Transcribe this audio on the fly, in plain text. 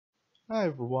Hi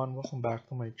everyone, welcome back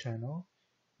to my channel.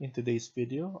 In today's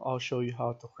video, I'll show you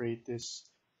how to create this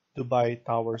Dubai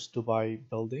Towers Dubai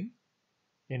building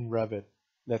in Revit.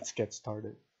 Let's get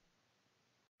started.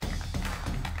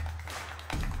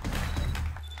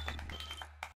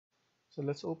 So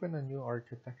let's open a new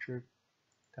architecture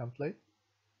template.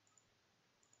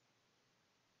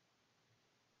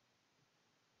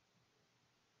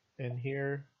 And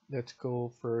here, let's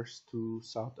go first to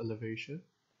south elevation.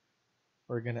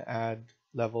 We're gonna add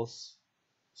levels.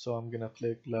 So I'm gonna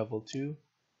click level 2,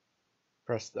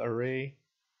 press the array.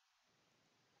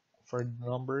 For the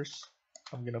numbers,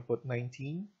 I'm gonna put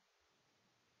 19.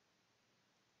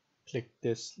 Click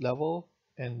this level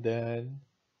and then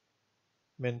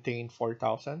maintain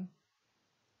 4000.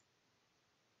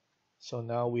 So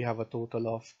now we have a total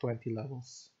of 20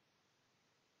 levels.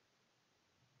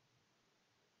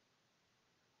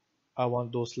 I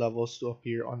want those levels to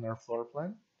appear on our floor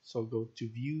plan. So go to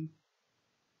view,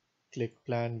 click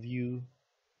plan view,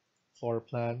 floor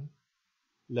plan.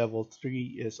 Level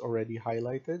 3 is already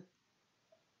highlighted.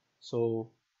 So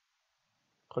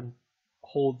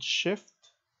hold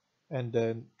shift and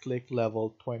then click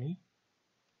level 20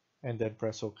 and then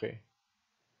press OK.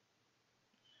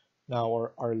 Now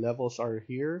our levels are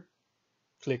here.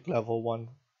 Click level 1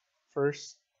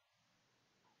 first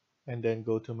and then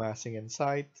go to massing and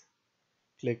site.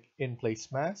 Click in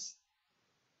place mask.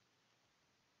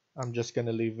 I'm just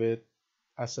gonna leave it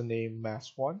as a name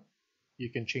mask 1. You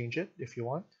can change it if you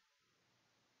want.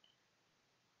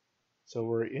 So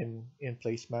we're in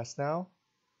place mask now.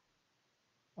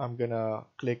 I'm gonna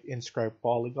click inscribe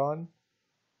polygon.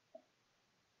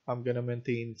 I'm gonna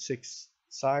maintain 6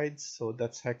 sides, so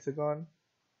that's hexagon.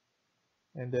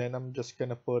 And then I'm just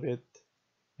gonna put it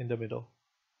in the middle.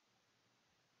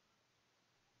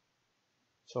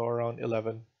 So around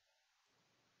 11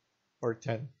 or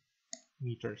 10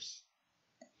 meters.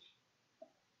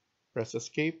 Press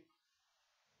escape.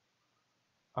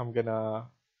 I'm gonna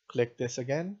click this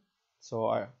again.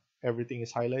 So everything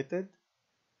is highlighted.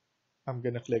 I'm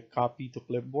gonna click copy to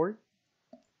clipboard.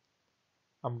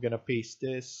 I'm gonna paste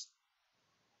this,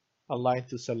 align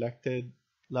to selected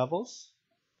levels.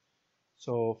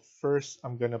 So first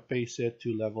I'm gonna paste it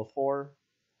to level 4.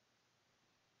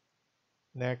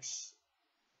 Next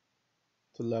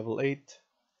to level 8.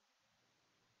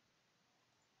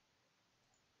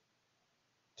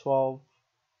 12.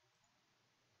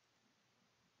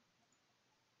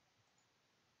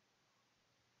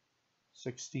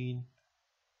 16.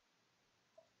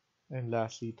 And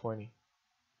lastly 20.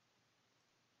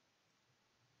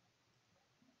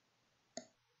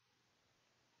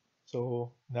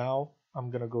 So now I'm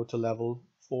gonna go to level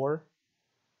 4.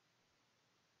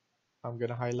 I'm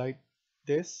gonna highlight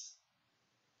this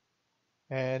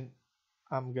and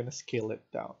I'm gonna scale it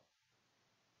down.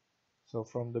 So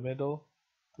from the middle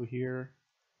to here,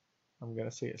 I'm gonna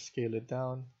say scale it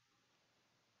down.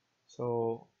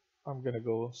 So I'm gonna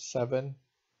go 7.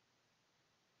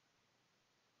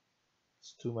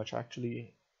 It's too much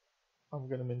actually. I'm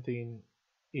gonna maintain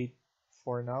 8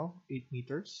 for now, 8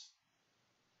 meters.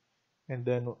 And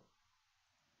then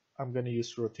I'm gonna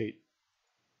use rotate.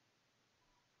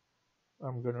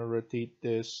 I'm gonna rotate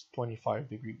this 25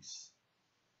 degrees.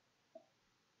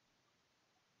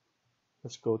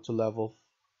 Let's go to level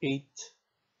 8.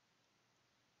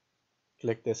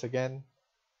 Click this again.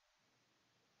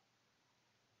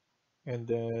 And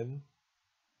then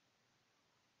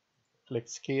click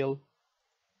scale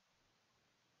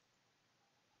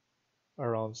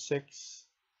around 6.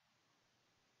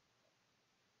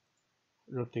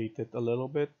 Rotate it a little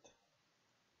bit.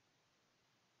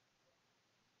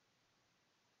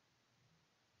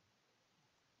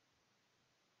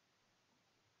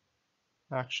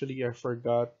 Actually, I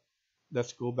forgot.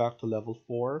 Let's go back to level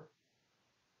 4.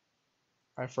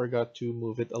 I forgot to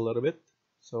move it a little bit.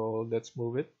 So let's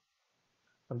move it.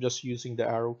 I'm just using the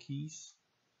arrow keys.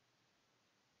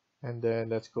 And then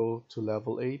let's go to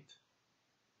level 8.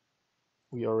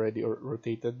 We already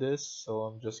rotated this, so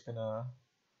I'm just gonna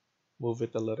move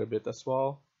it a little bit as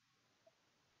well.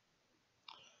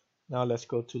 Now let's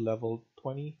go to level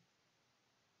 20.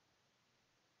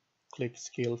 Click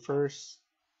scale first.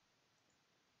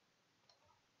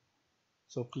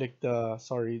 So click the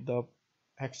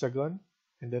hexagon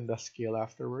and then the scale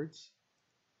afterwards.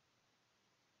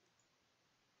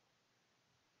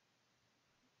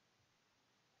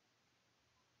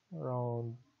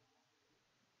 Around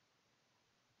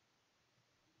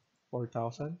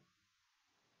 4000.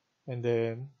 And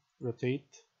then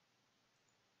rotate.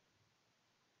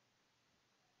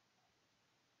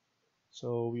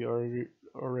 So we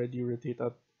already rotate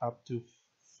up to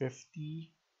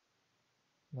 50.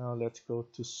 Now let's go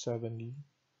to 70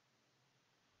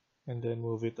 and then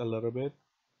move it a little bit.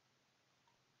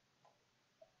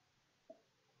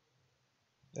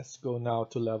 Let's go now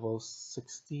to level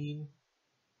 16.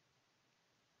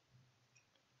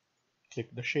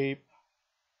 Click the shape,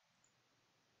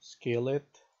 scale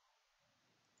it,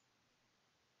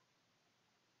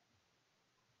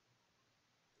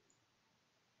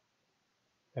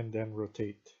 and then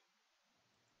rotate.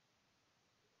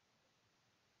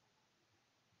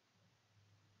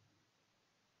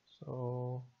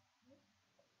 So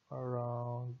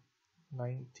around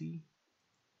 90,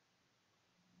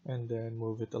 and then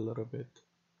move it a little bit.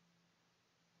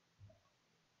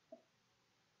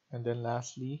 And then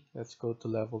lastly, let's go to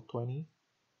level 20.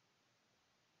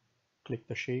 Click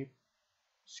the shape,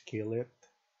 scale it,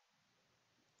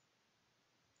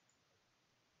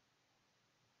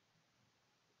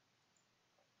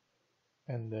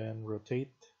 and then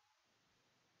rotate.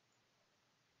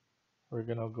 We're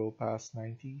gonna go past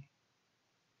 90,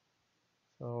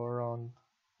 so around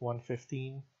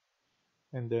 115,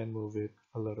 and then move it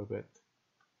a little bit.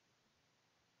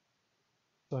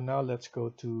 So now let's go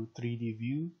to 3D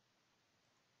view,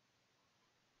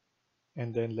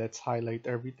 and then let's highlight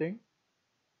everything,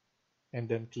 and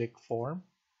then click form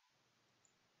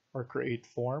or create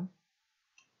form,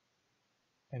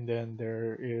 and then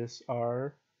there is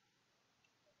our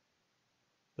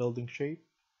building shape.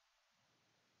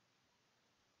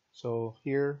 So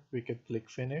here we could click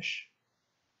finish,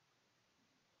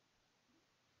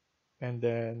 and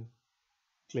then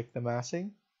click the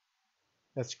massing.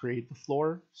 Let's create the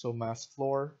floor, so mask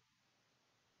floor.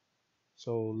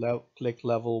 So click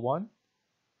level 1,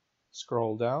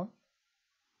 scroll down,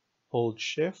 hold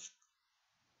shift,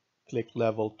 click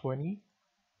level 20,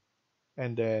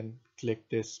 and then click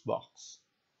this box.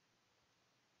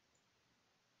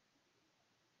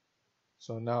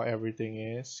 So now everything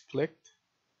is clicked,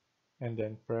 and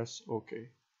then press OK.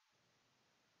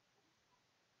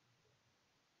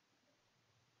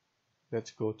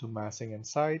 Let's go to massing and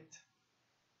site.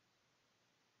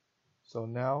 So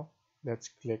now let's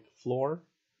click floor.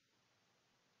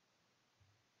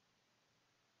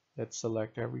 Let's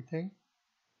select everything,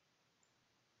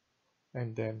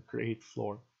 and then create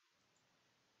floor.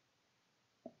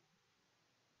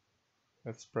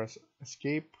 Let's press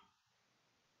escape,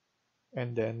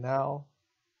 and then now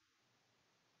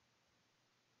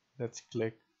let's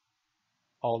click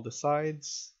all the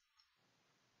sides.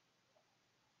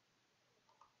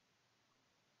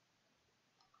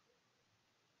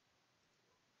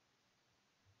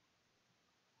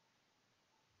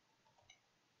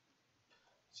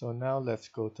 So now let's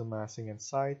go to massing and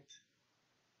site,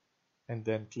 and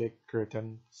then click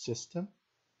curtain system.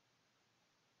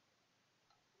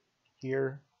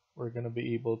 Here we're going to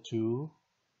be able to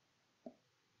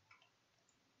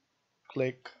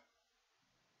click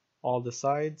all the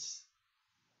sides,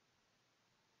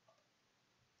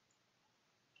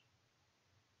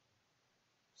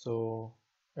 so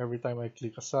every time I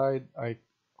click a side, I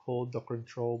hold the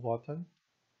control button,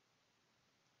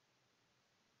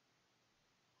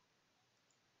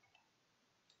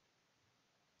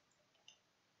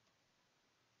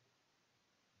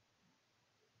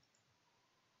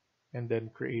 and then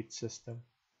create system.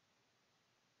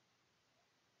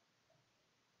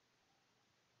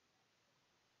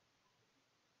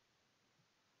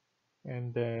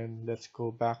 And then let's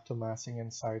go back to massing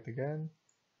and site again.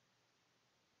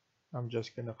 I'm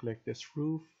just gonna click this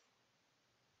roof,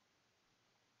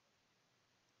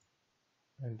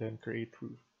 and then create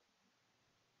roof.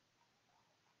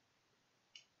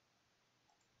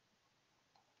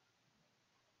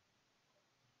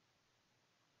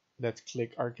 Let's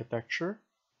click architecture,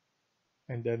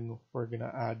 and then we're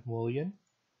gonna add mullion,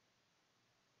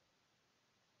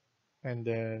 and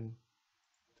then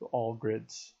to all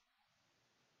grids.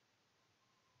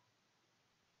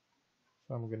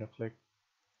 So I'm gonna click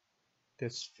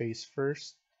this face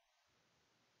first,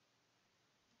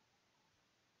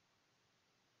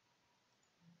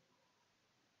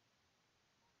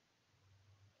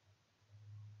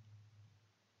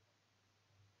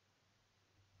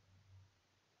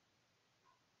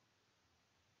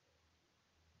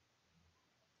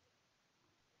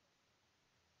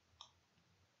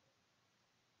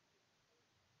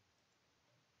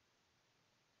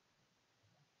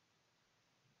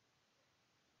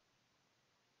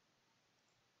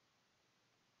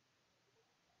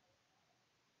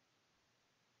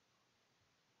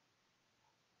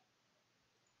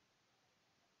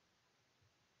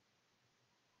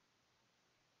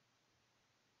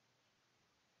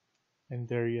 and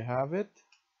there you have it.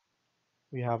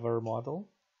 We have our model.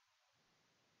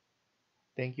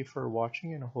 Thank you for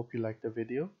watching and I hope you liked the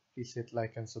video. Please hit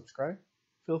like and subscribe.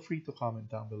 Feel free to comment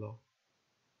down below.